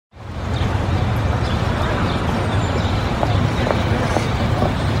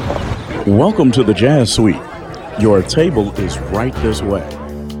Welcome to the Jazz Suite. Your table is right this way.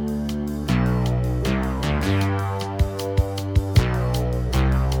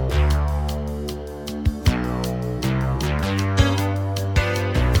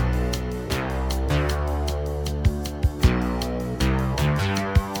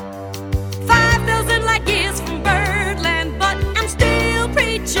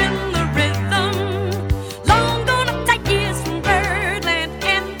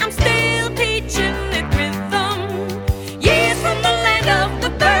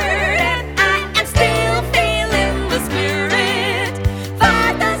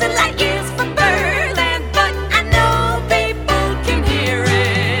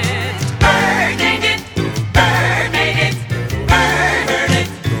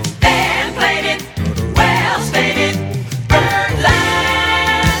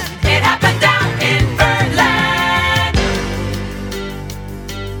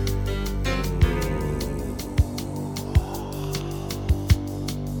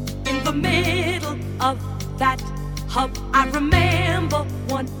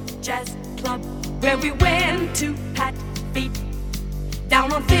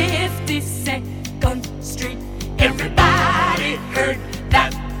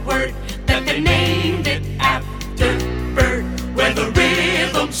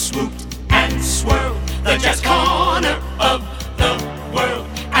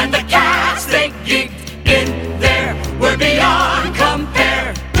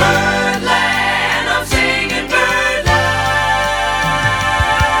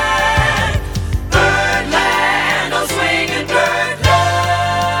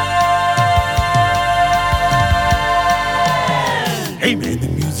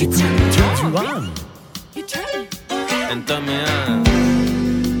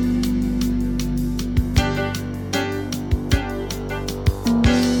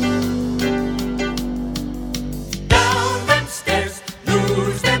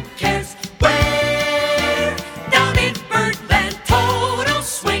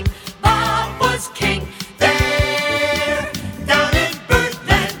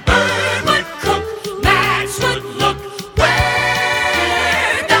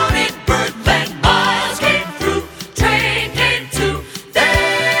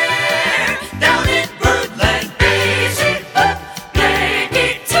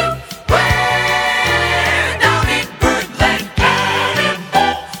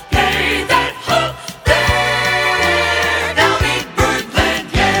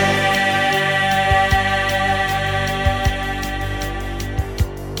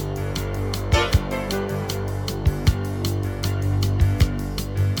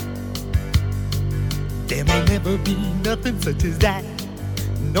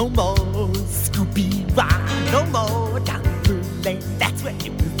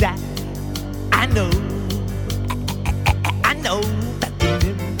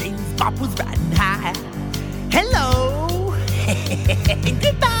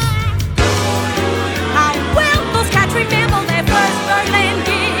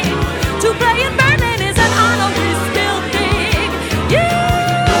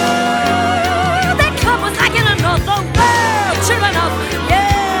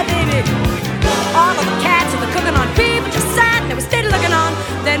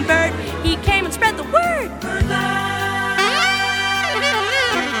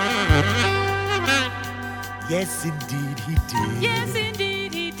 Yes, indeed he did. Yes,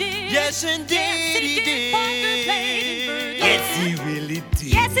 indeed he did. Yes, indeed he did. Yes, he really did.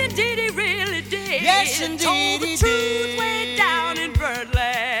 Yes, indeed he really did. Yes, indeed Told the he truth did. way down in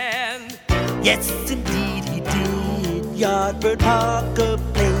Birdland. Yes, indeed he did. Yardbird Parker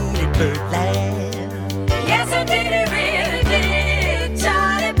played in Birdland. Yes, indeed he really did.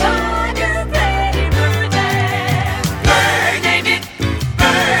 Charlie Parker played in Birdland. Bird named it.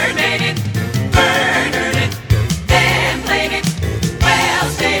 Bird made it. Bird heard it. Then played it. Well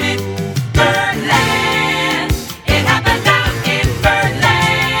stated. Birdland. It happened down in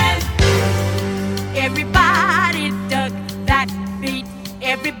Birdland. Everybody dug that beat.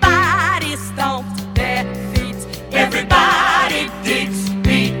 Everybody stomped their feet. Everybody digs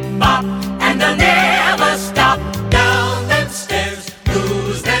beat bop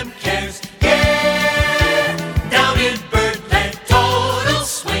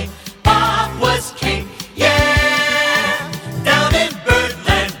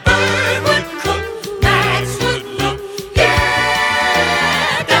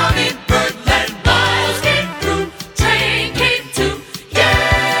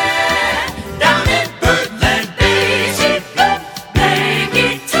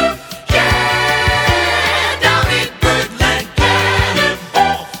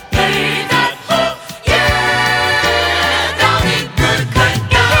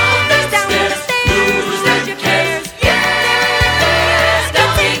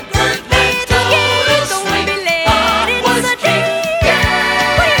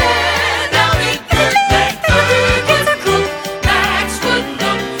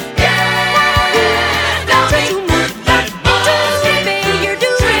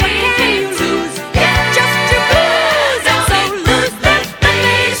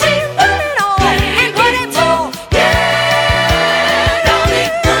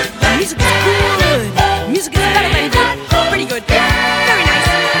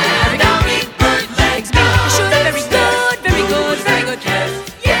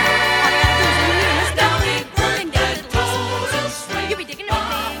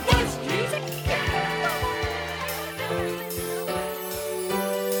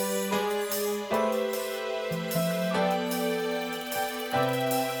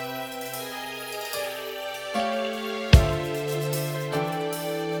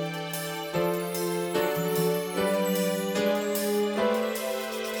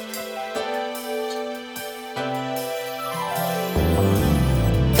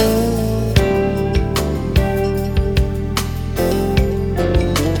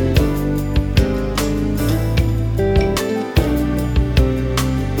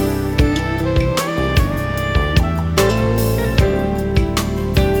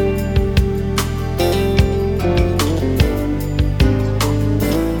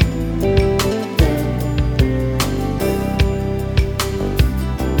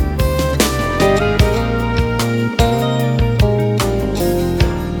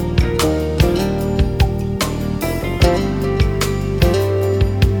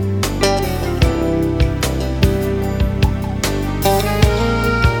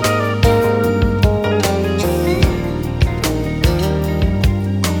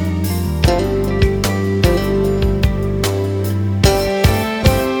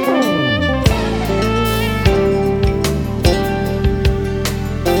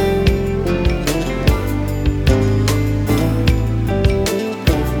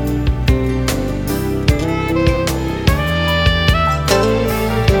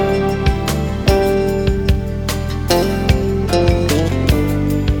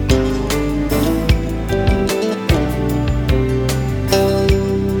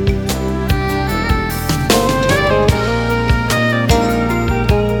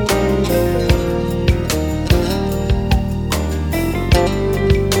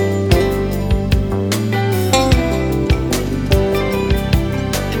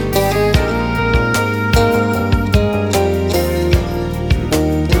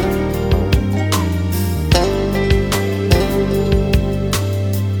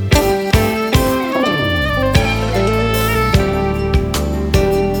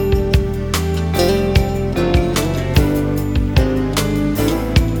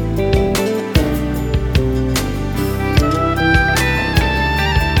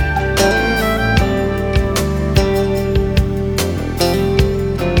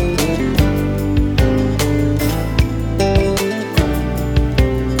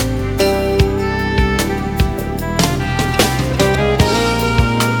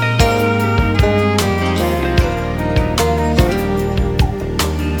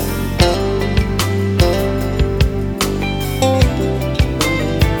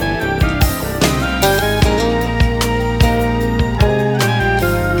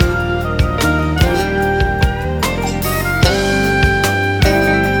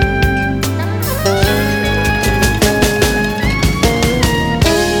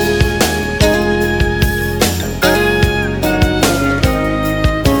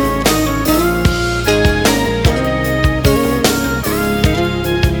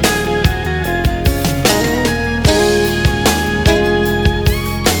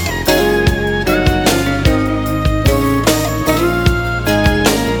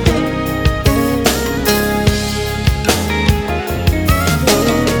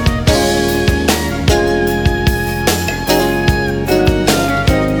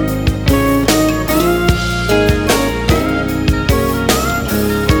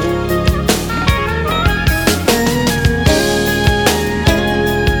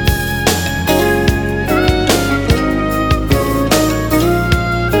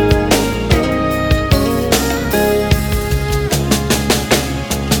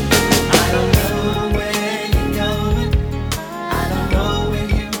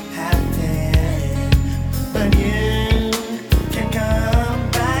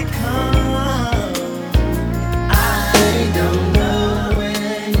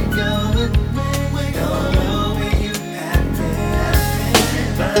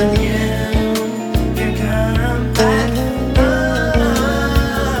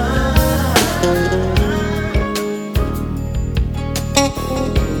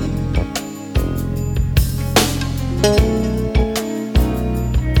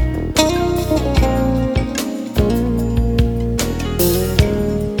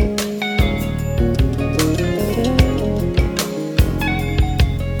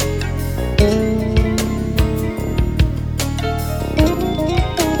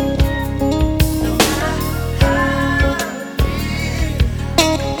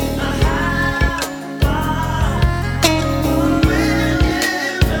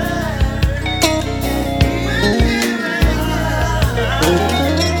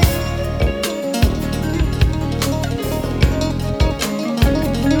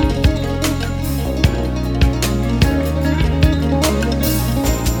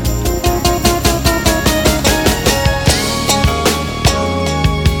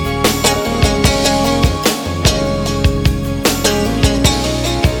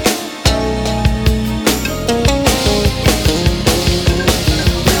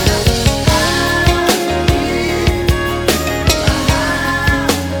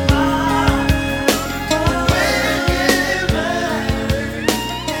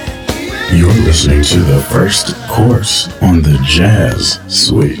to the first course on the Jazz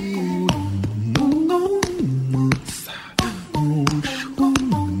Suite.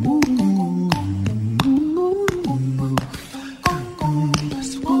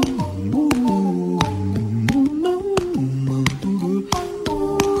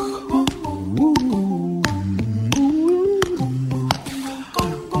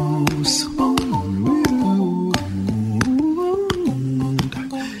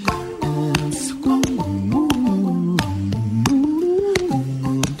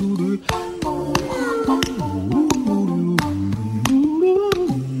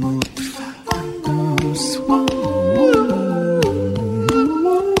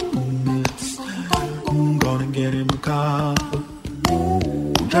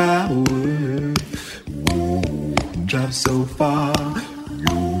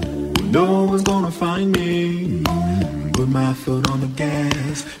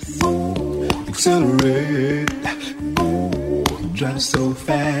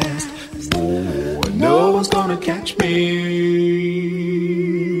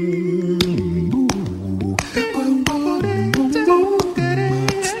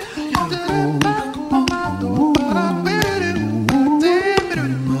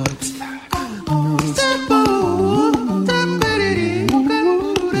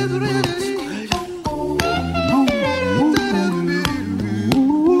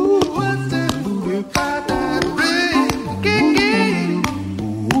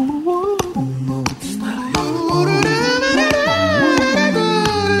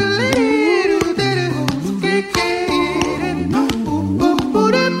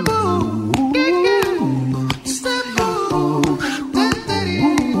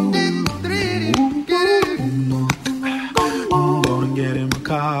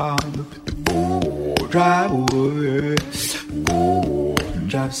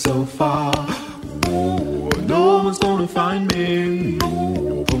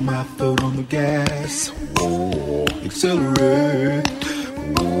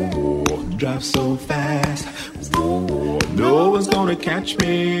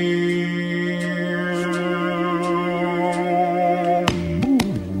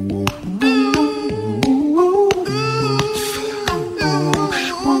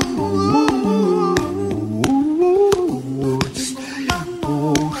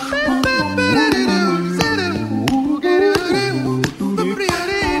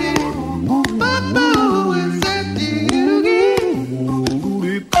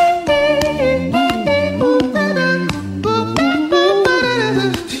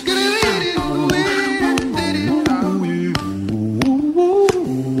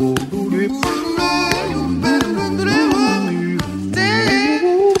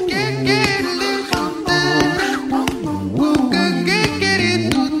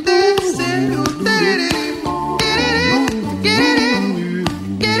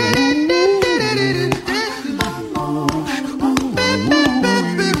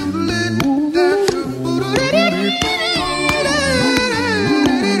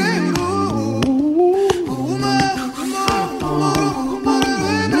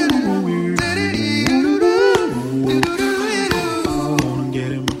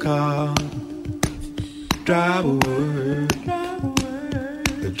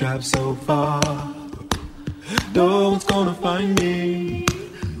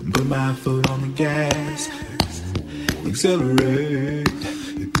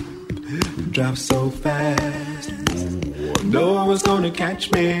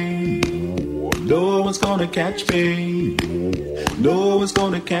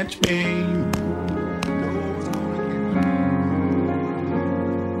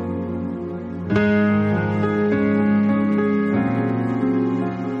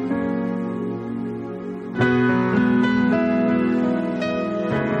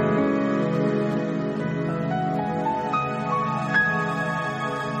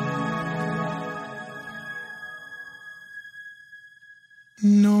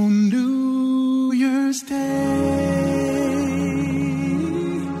 No New Year's Day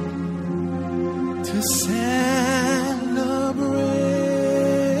to celebrate.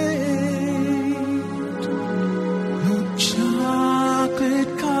 No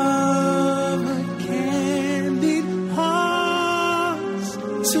chocolate covered candy hearts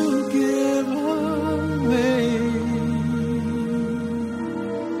to give away.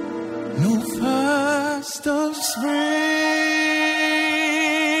 No first of spring.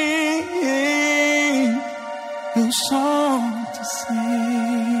 No song to sing.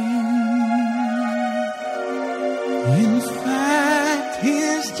 In fact,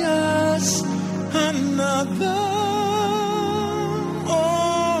 here's just another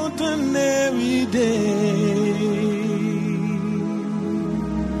ordinary day.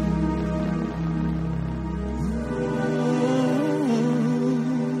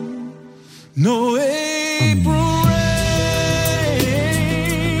 No April rain,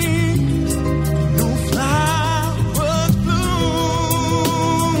 no flowers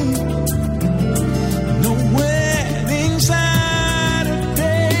bloom, no wedding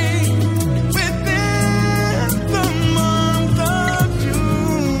Saturday within the month of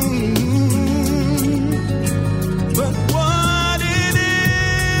June. But what it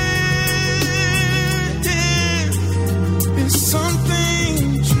is something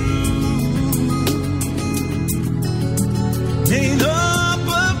made up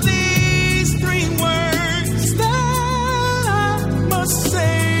of these three words that I must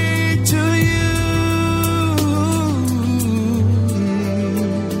say to you.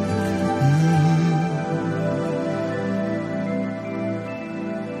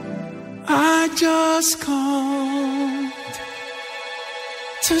 I just called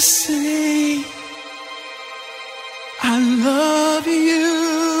to say I love you.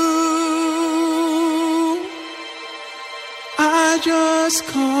 I just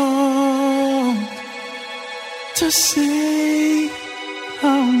called to say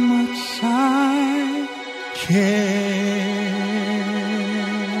how much I care.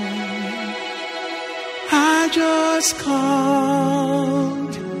 I just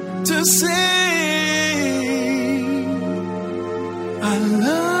called to say I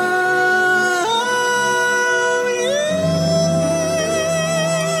love you,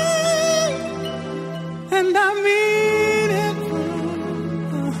 and I mean it from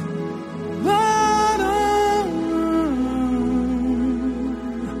the bottom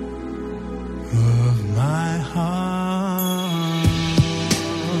of my heart.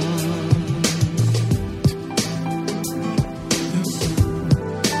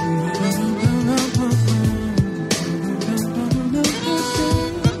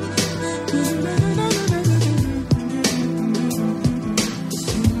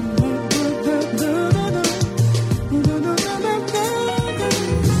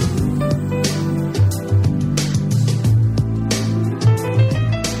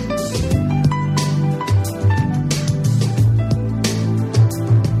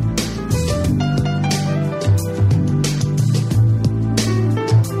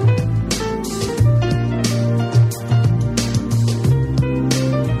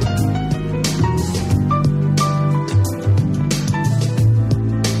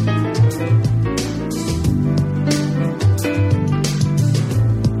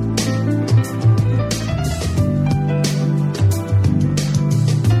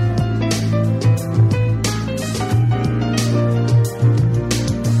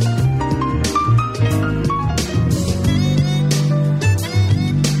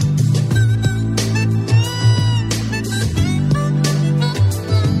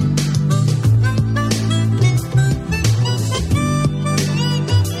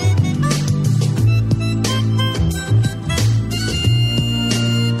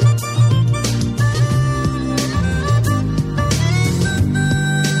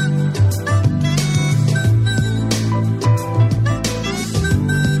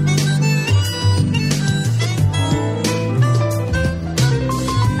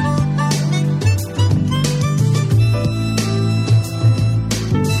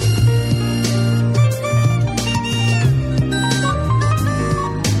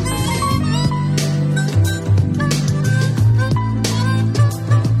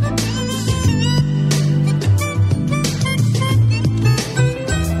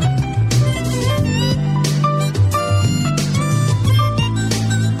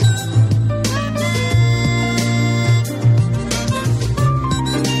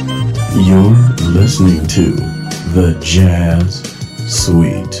 You're listening to The Jazz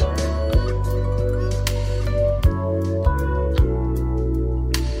Suite.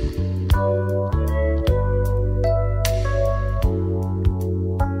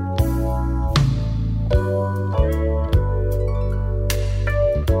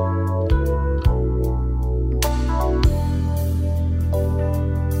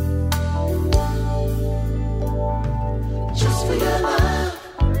 Just for your love.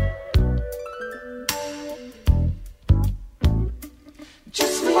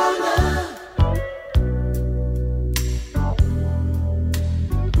 Just for your love.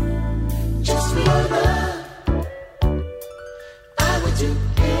 Just for your love. I would do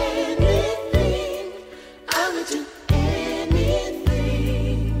anything. I would do anything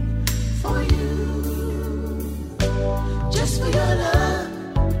for you. Just for your love.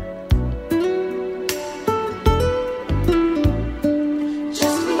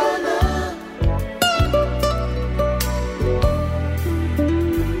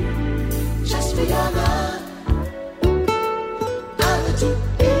 Just for your love, I would do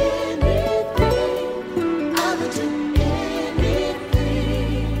anything.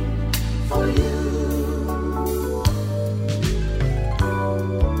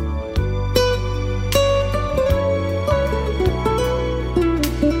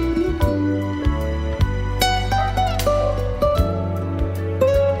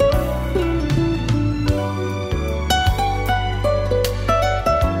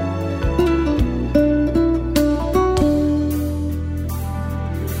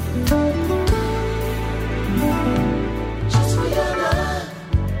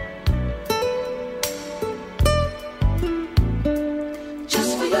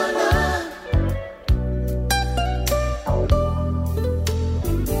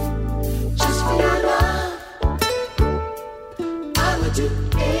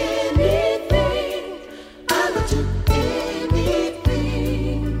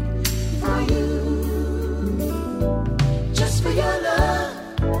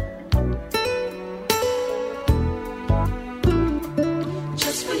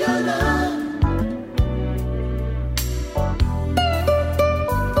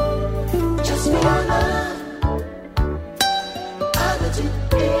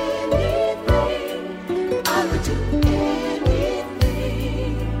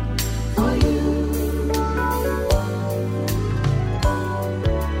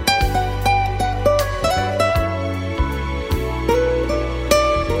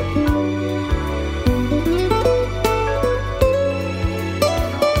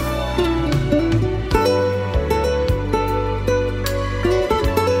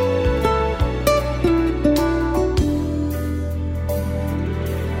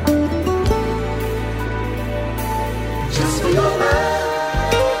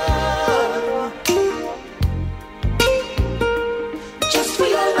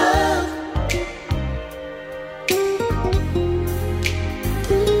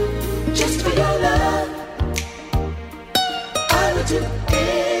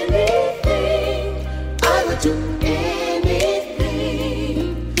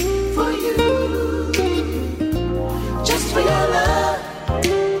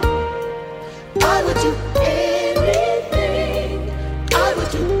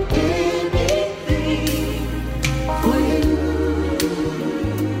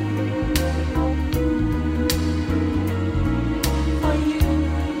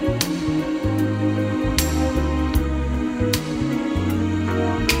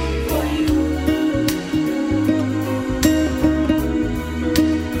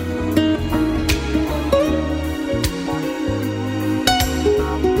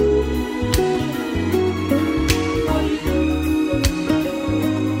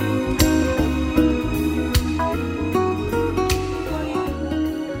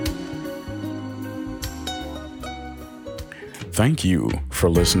 Thank you for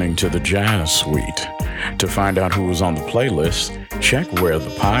listening to the Jazz Suite. To find out who was on the playlist, check where the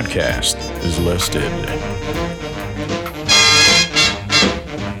podcast is listed.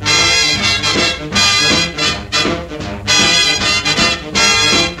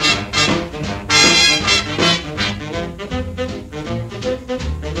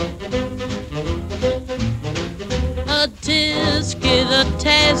 A tisket, a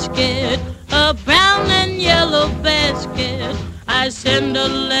tasket, a brown and yellow basket. I send a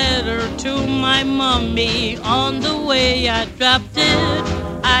letter to my mommy. On the way I dropped it,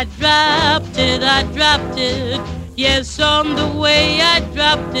 I dropped it, I dropped it. Yes, on the way I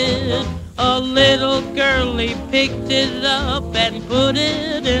dropped it. A little girlie picked it up and put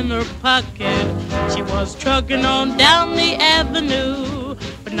it in her pocket. She was trucking on down the avenue,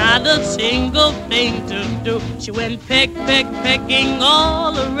 but not a single thing to do. She went peck, peck, pecking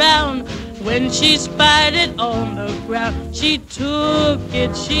all around. When she spied it on the ground, she took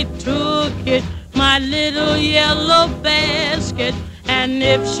it, my little yellow basket. And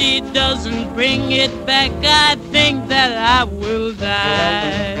if she doesn't bring it back, I think that I will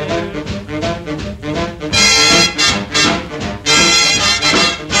die.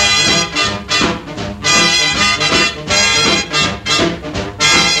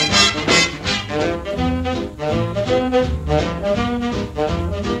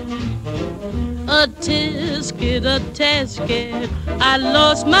 A tisket, a tasket, I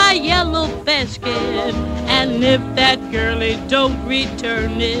lost my yellow basket. And if that girlie don't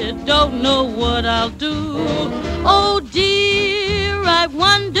return it, don't know what I'll do. Oh dear, I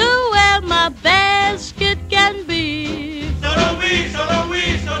wonder where my basket can be. Solo we, solo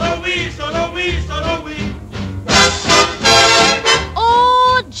we, solo we, solo we, solo we.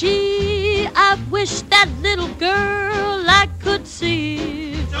 Oh gee, I wish that little girl I could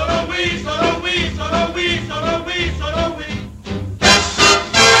see. Solo we, solo we, solo we, solo we, solo we.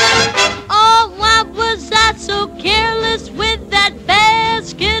 Oh, why was I so careless with that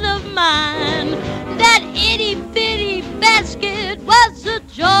basket of mine? That itty-bitty basket was the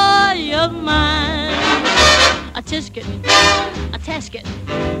joy of mine. A tisket, a tasket,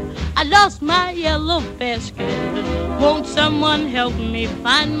 I lost my yellow basket. Won't someone help me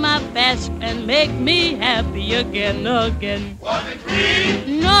find my basket and make me happy again, again? Was it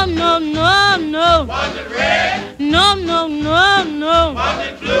green? No, no, no, no. Was it red? No, no, no, no. Was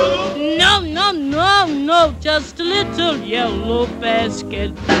it blue? No, no, no, no, just a little yellow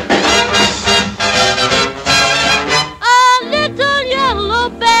basket. A little yellow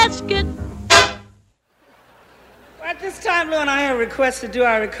basket. At this time, Lou and I have a request to do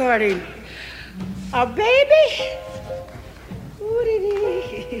our recording. A baby?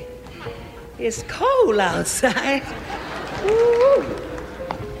 Ooh-dee-dee. It's cold outside. Ooh.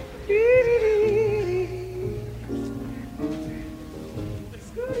 Dee-dee-dee-dee.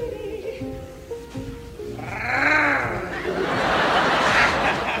 Ooh-dee-dee.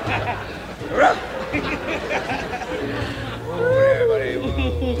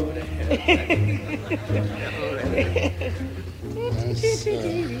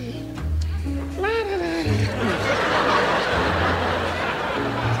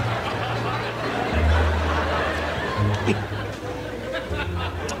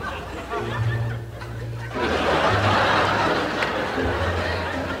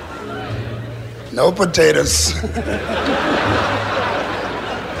 No potatoes.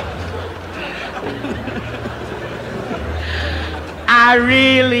 I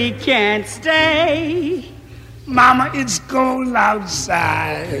really can't stay. Mama, it's cold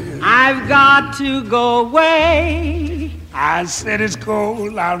outside. I've got to go away. I said it's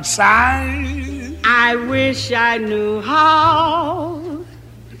cold outside. I wish I knew how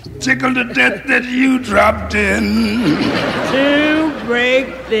Tickled to death that you dropped in. to break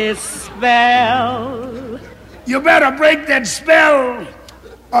this spell. You better break that spell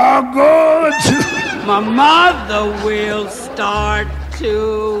or go to... My mother will start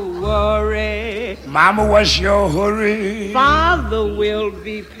to worry. Mama, what's your hurry? Father will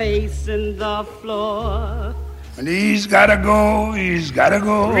be pacing the floor. And he's gotta go, he's gotta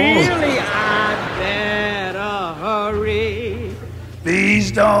go. Really, I better hurry. Please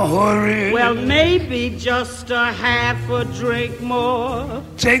don't hurry. Well, maybe just a half a drink more.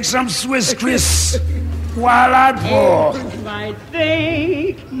 Take some Swiss Chris while I pour. You might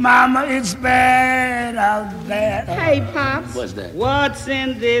think, Mama, it's bad out there. hey, Pops, What's that? what's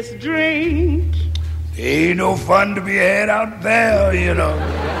in this drink? Ain't no fun to be had out there, you know.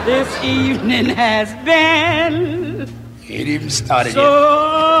 This evening has been Ain't even started yet.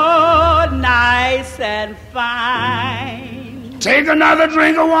 so nice and fine. Take another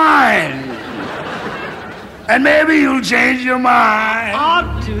drink of wine. And maybe you'll change your mind.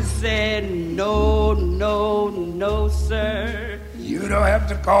 Ought to say no, no, no, sir. You don't have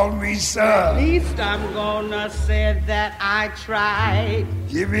to call me At sir. least I'm gonna say that I tried.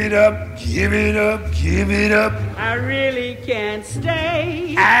 Give it up, give it up, give it up. I really can't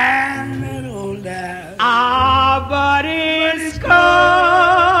stay. And that old ass. Ah, but it's cold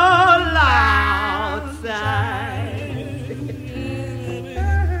outside.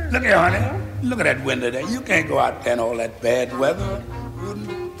 Look here, honey. Look at that window there. You can't go out there in all that bad weather.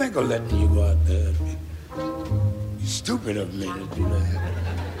 Wouldn't think of letting you go out there. It's stupid of me to do that.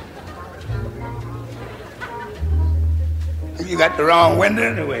 You got the wrong window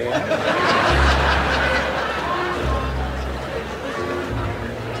anyway. Huh?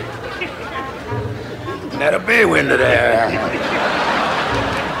 That a bay window there.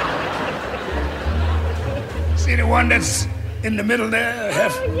 See the one that's in the middle there?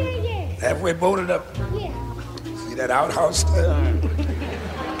 Halfway bolted up. See that outhouse there?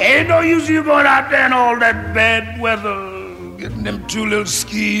 Ain't no use you going out there in all that bad weather, getting them two little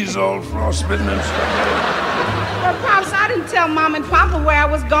skis all frostbitten and stuff. Well, Pops, I didn't tell Mom and Papa where I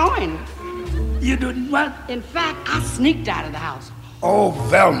was going. You didn't what? In fact, I sneaked out of the house. Oh,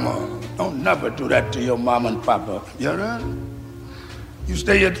 Velma, don't never do that to your mom and papa. You know? You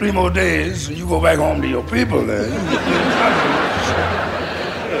stay here 3 more days and you go back home to your people there.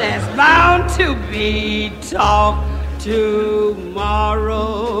 There's bound to be talk tomorrow.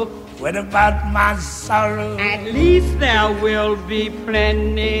 What about my sorrow? At least there will be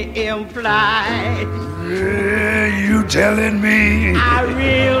plenty implied. You telling me? I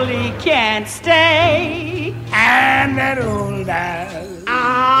really can't stay. And that old ass.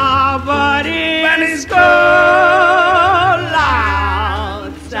 Ah, but it's cold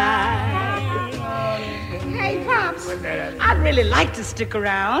outside. Hey, Pops, I'd really like to stick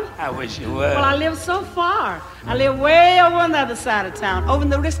around. I wish you would. Well, I live so far. I live way over on the other side of town, over in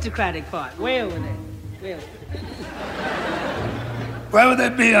the aristocratic part, way over there. Way over. Where would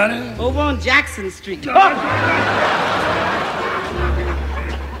that be, honey? Over on Jackson Street.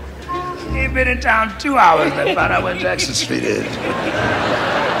 You've been in town 2 hours and found out where Jackson Street is.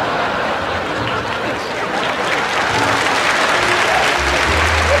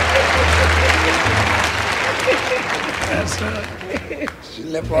 That's right. She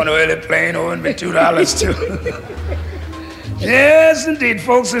left on an early plane owing me $2 too. Yes, indeed,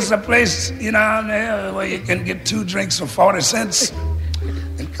 folks. It's a place, you know, there where you can get 2 drinks for 40 cents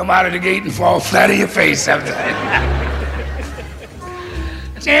and come out of the gate and fall flat on your face after that.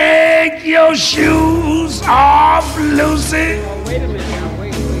 Take your shoes off, Lucy, Wait a minute now,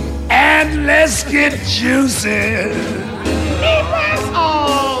 wait. and let's get juicy.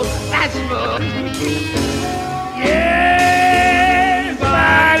 Oh, that's good. Yeah,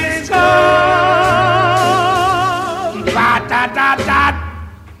 but it's cold. Ba-da-da-da.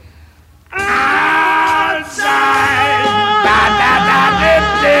 Outside. Ba-da-da-da-da-da-da.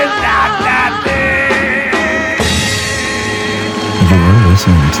 You're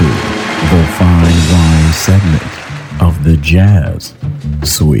listening to the Fine Wine segment of the Jazz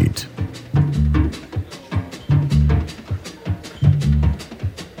Suite.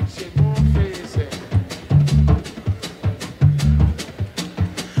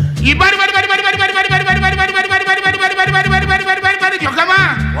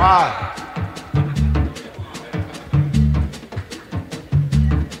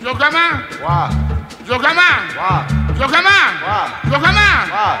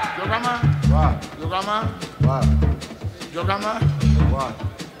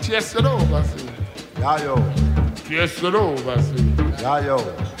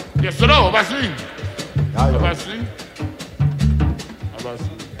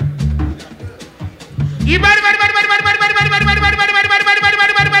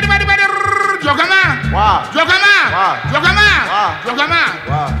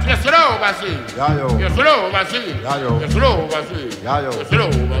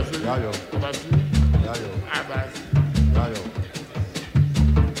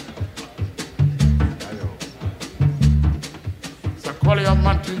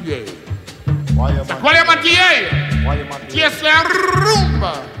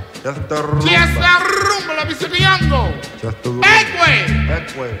 La visitando.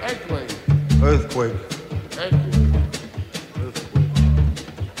 Earthquake.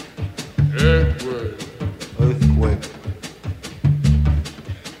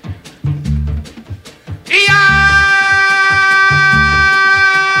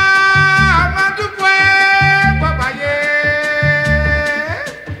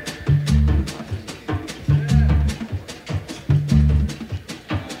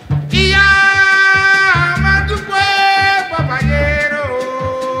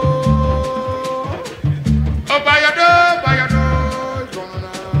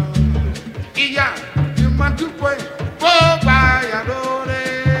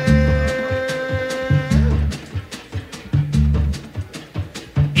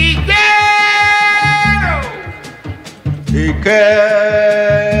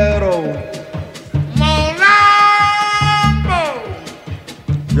 quiero. Molambo.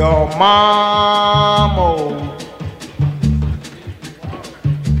 Yo mamo.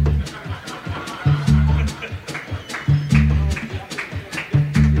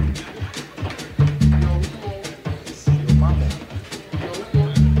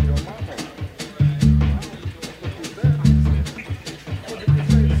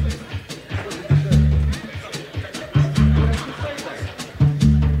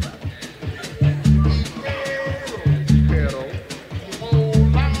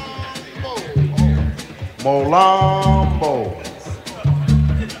 Molambo.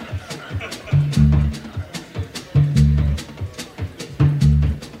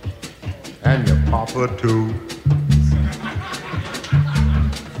 And your papa too.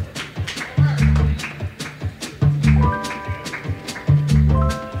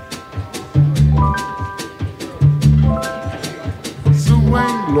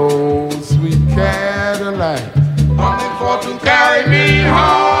 Swing low, sweet Cadillac, coming for to carry me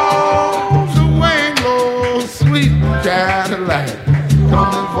home. Swing low, sweet Cadillac,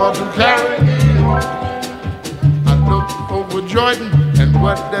 coming for to carry me home. I looked over Jordan, and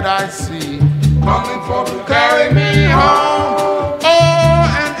what did I see? Coming for to carry me home. Oh,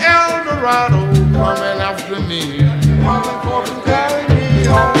 an Eldorado coming after me, coming for to carry me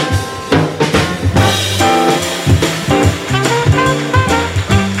home.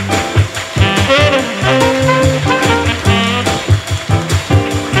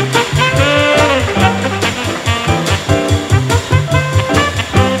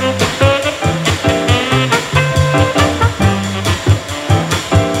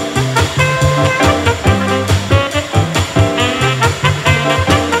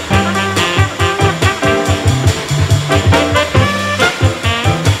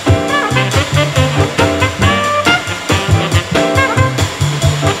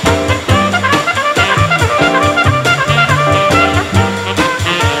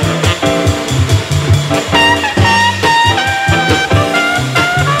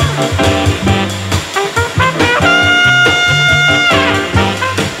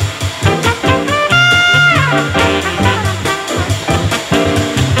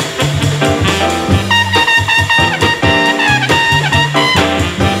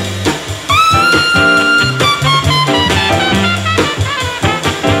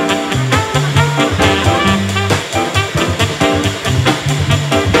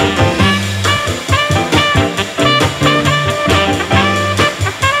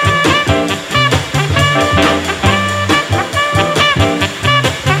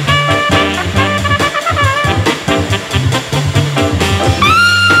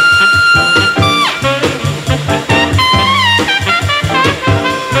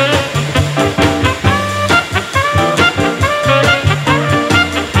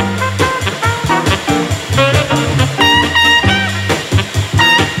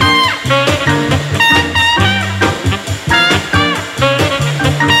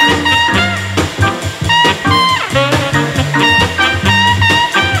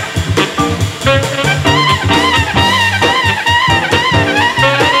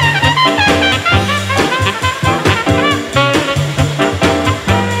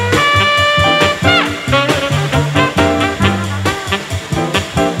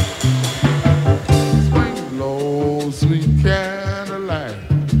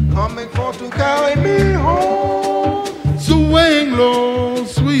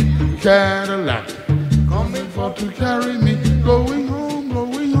 Cadillac, coming for to carry me, going home,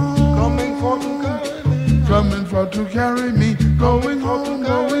 coming for to carry me, coming for to carry me, going home,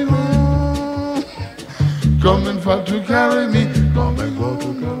 coming for to carry me, coming for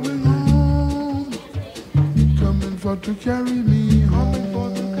to carry me home, coming for to carry me home.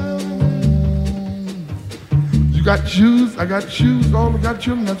 You got shoes, I got shoes, all I got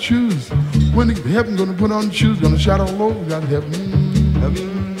children got shoes. When they get to heaven, gonna put on shoes, gonna shout all over, got heaven,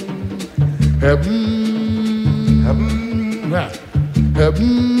 heaven. Heaven, heaven, heaven,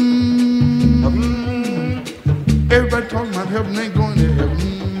 heaven. Everybody talking about heaven ain't going to heaven.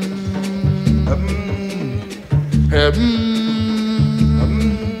 Heaven, heaven,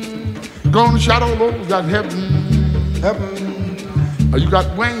 heaven. Gonna shout all over, got heaven, heaven. You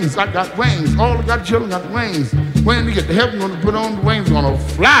got wings, I got wings. All I got children got wings. When you get to heaven, gonna put on the wings, gonna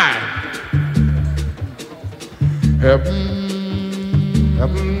fly. Heaven,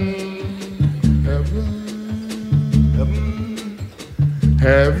 heaven. Heaven,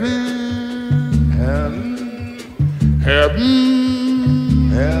 heaven, heaven,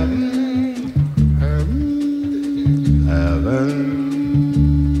 heaven, heaven, heaven.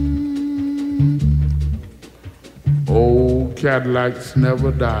 Oh, Cadillacs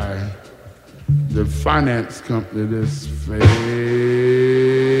never die. The finance company just fade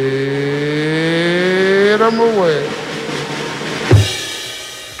them away.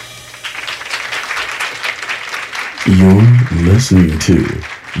 You're listening to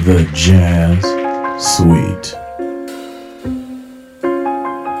The Jazz Suite.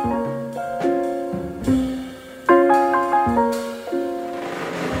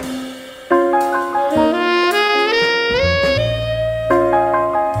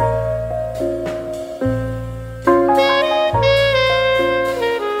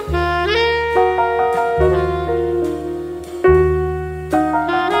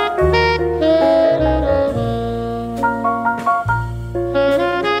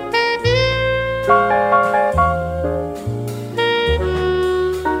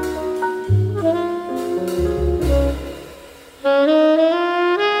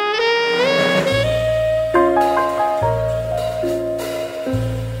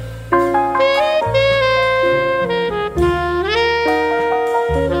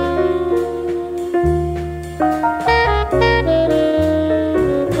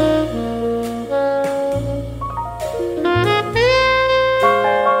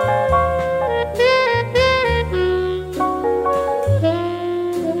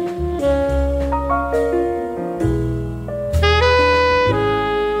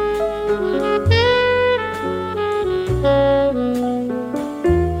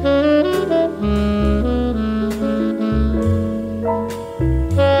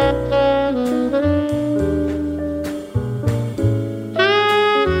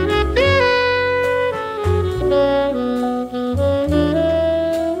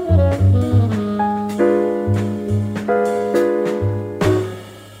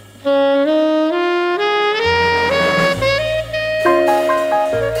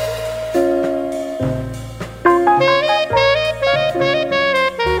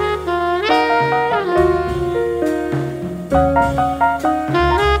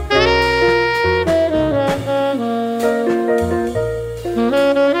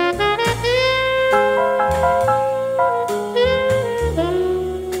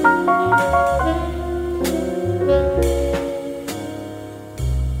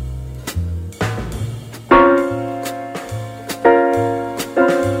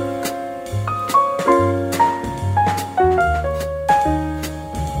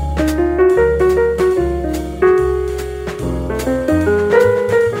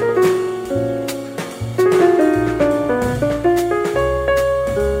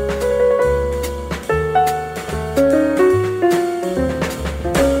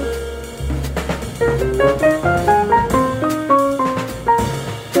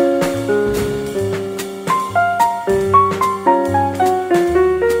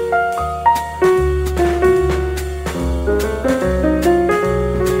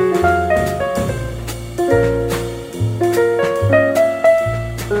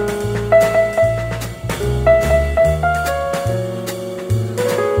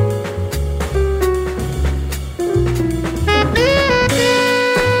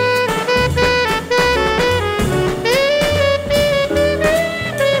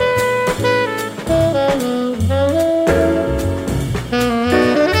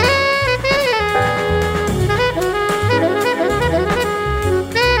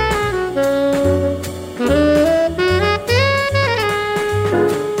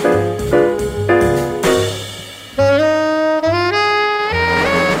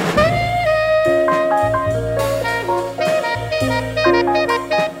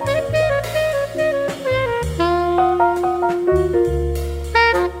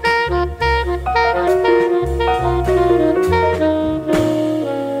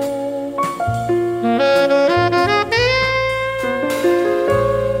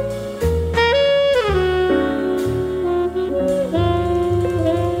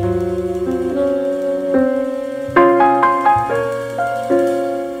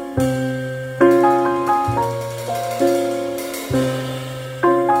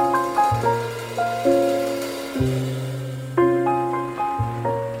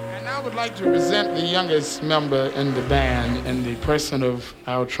 youngest member in the band in the person of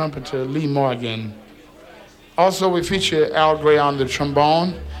our trumpeter, Lee Morgan. Also, we feature Al Gray on the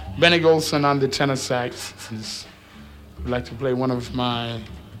trombone, Benny Golson on the tenor sax. I'd like to play one of my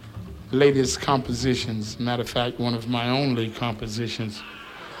latest compositions. Matter of fact, one of my only compositions.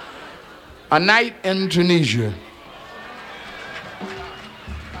 A Night in Tunisia.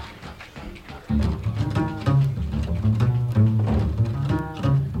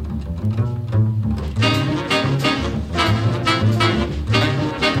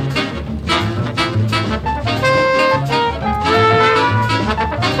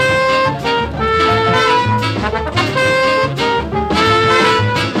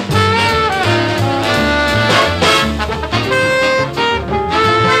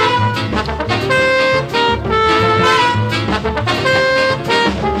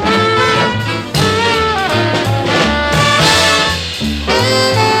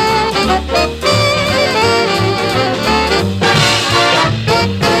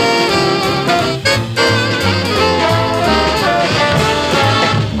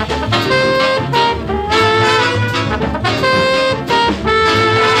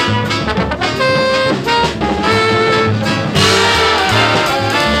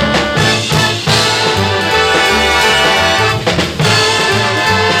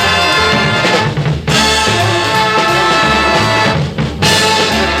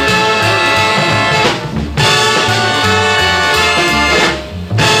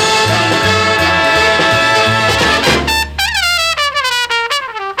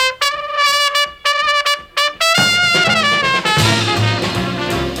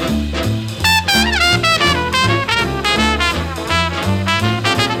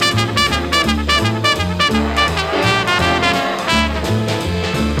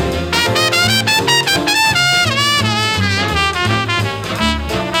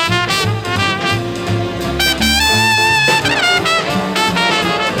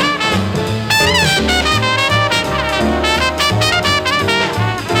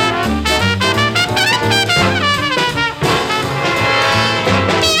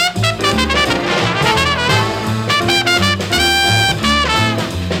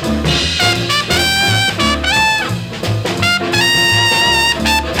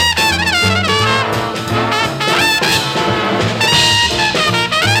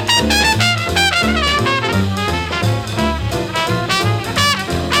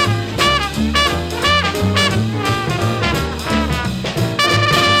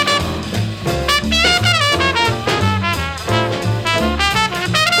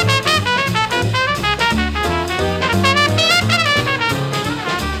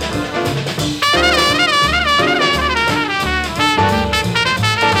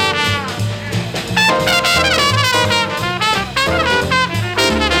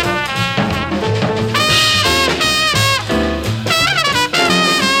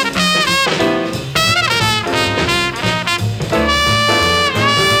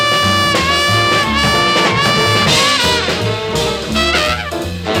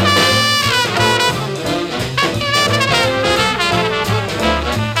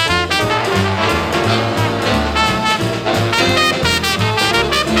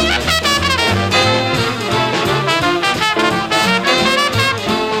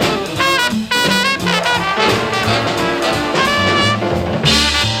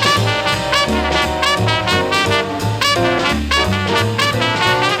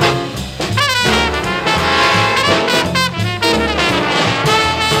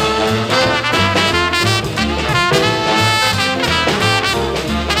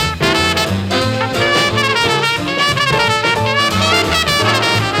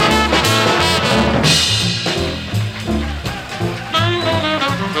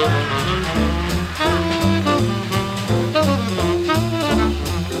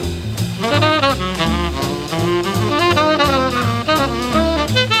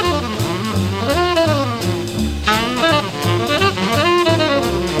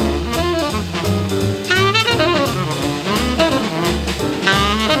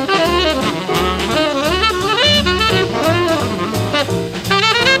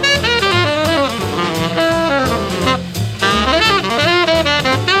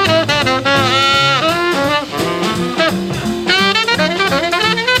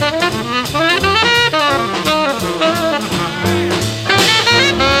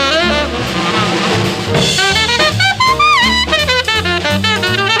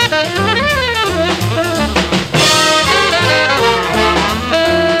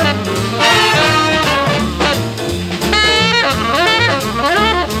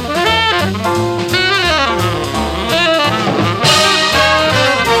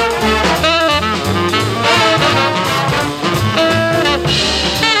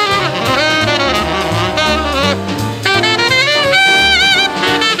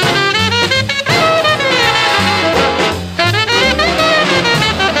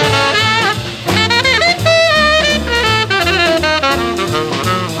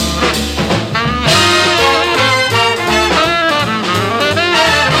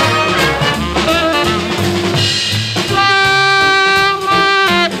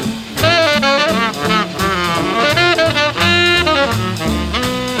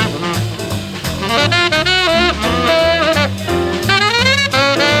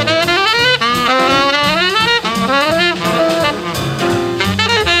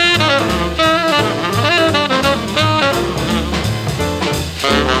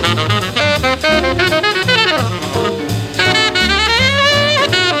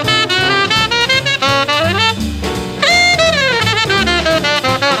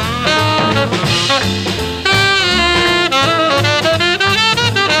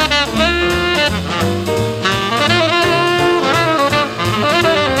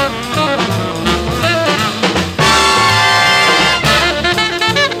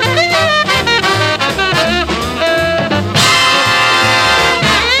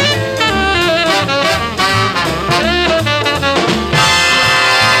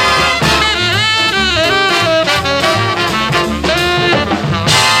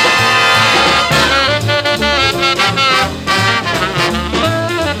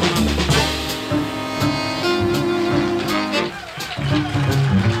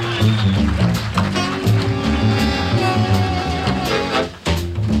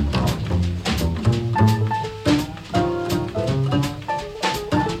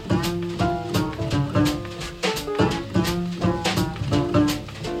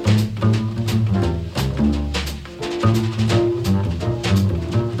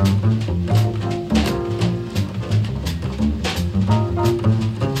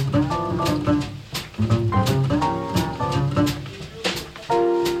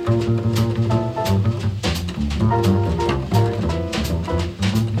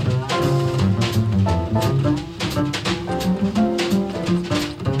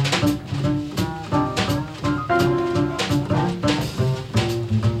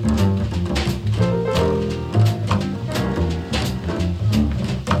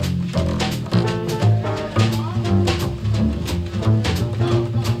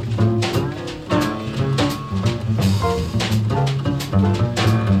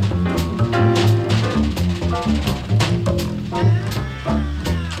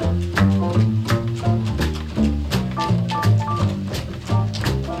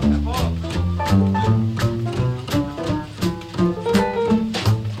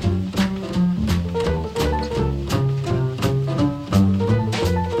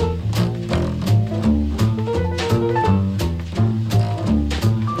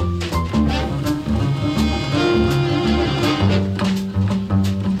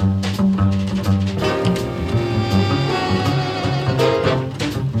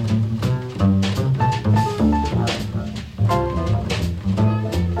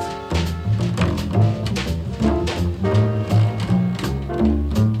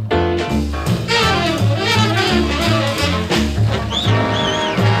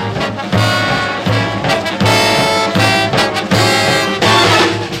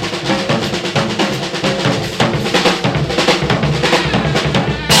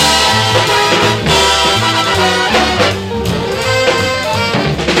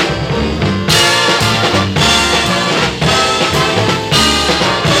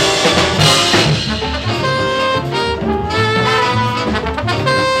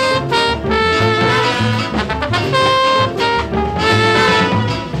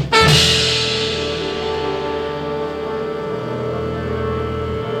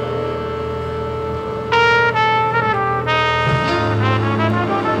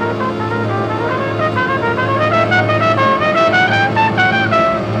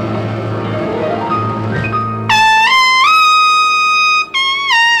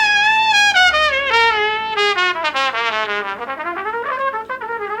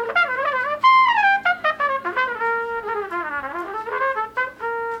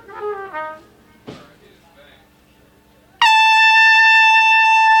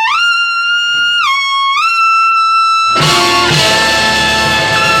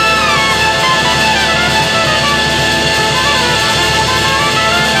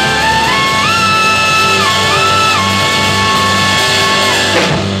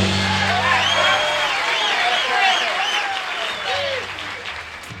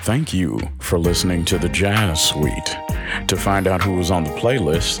 Thank you for listening to the Jazz Suite. To find out who was on the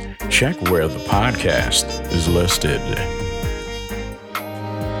playlist, check where the podcast is listed.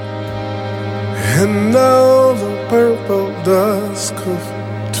 And now the purple dusk of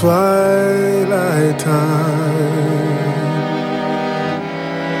twilight time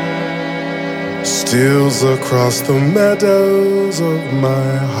steals across the meadows of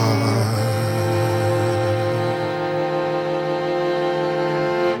my heart.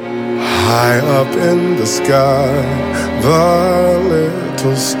 High up in the sky, the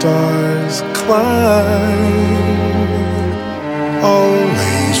little stars climb,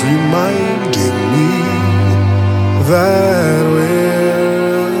 always reminding me that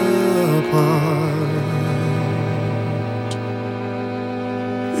we're apart.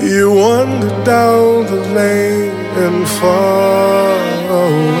 You wander down the lane and far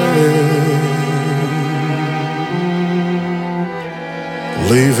away,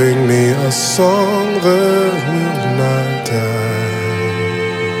 leaving me a song that will not die.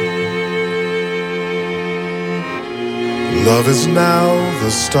 Love is now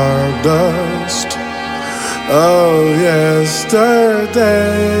the stardust of yesterday,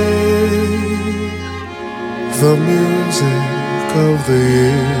 the music of the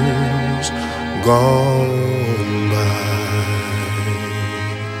years gone by.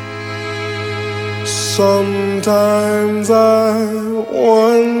 Sometimes I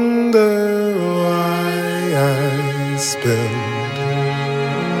wonder why I spend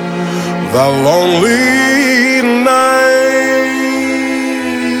the lonely night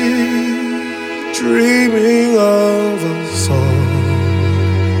dreaming of a song.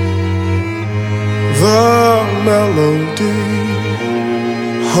 The melody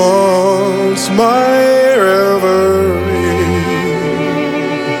haunts my reverie,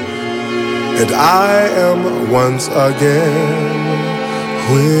 and I am once again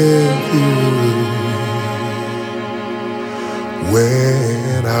with you.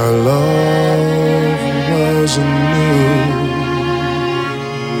 When our love was new,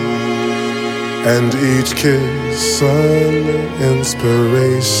 and each kiss an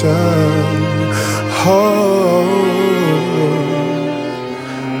inspiration. Oh,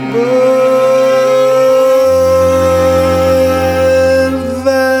 but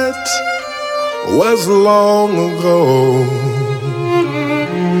that was long ago.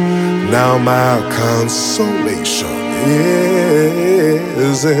 Now my consolation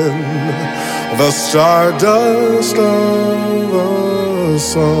is in the stardust of a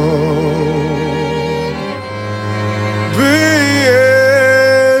song. Beside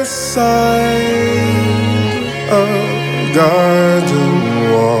a garden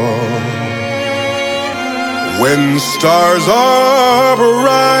wall, when stars are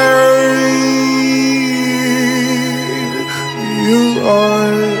bright, you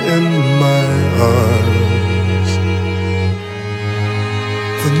are in my arms.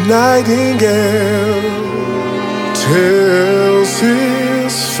 The nightingale tells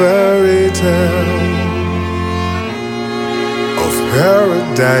his fairy tale of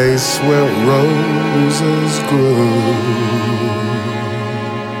paradise where roses grow.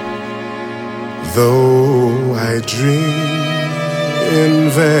 Though I dream in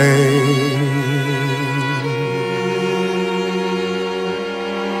vain,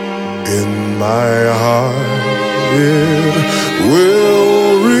 in my heart it will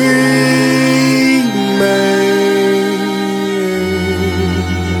remain.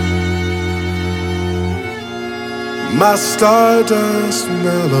 My stardust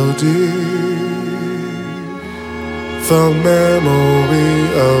melody, the memory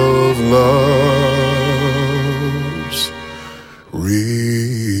of love's refrain.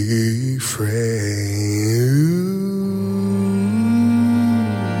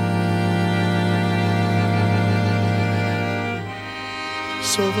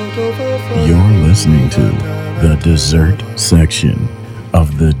 You're listening to the dessert section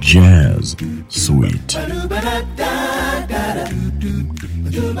of the Jazz Suite.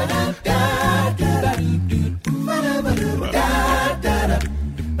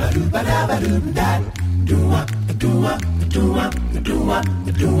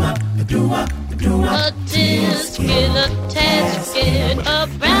 A tisket, a tasket, a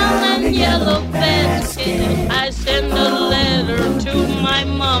brown and yellow basket. I send a letter to my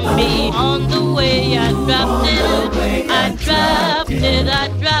mommy. On the way I dropped it. I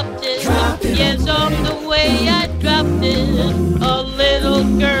dropped it. Yes, on the way I dropped it. A little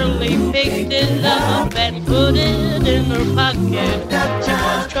girlie picked it up and put it in her pocket. She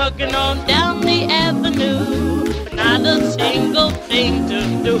was trucking on down the avenue, but not a single single thing to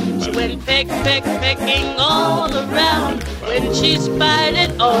do. She went pecking all around. When she spied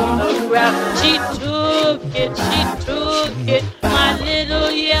it on the ground, she took it, my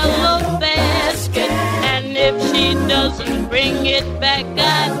little yellow basket. And if she doesn't bring it back,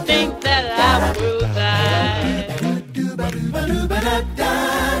 I think that I will die.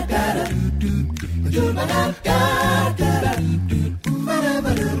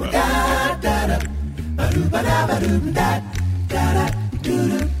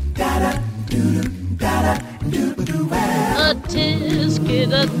 A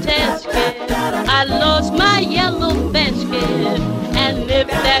tisket, I lost my yellow basket. And if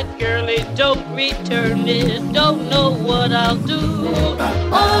that girlie don't return it, don't know what I'll do.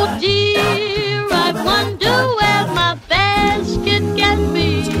 Oh dear, I wonder where my basket can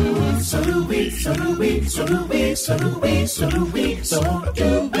be. So do we.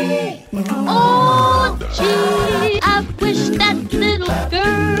 Oh gee, I wish that little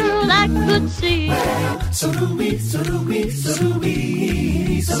girl I could see. So do we.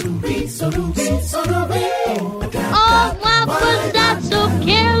 Oh, why was I so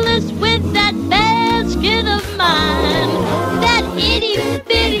careless with that basket of mine? That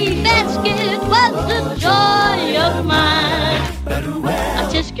itty-bitty basket was the joy of mine.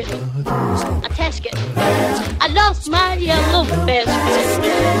 A tasket, I lost my yellow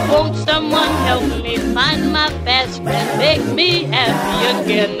basket. Won't someone help me find my basket? Make me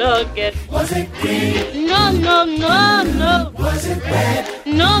happy again. Was it green? No. Was it red?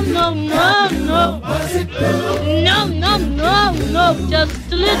 No. Was it blue? No.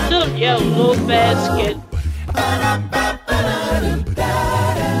 Just a little yellow basket. A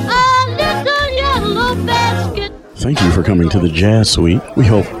little yellow basket. Thank you for coming to the Jazz Suite. We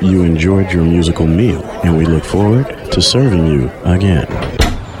hope you enjoyed your musical meal, and we look forward to serving you again.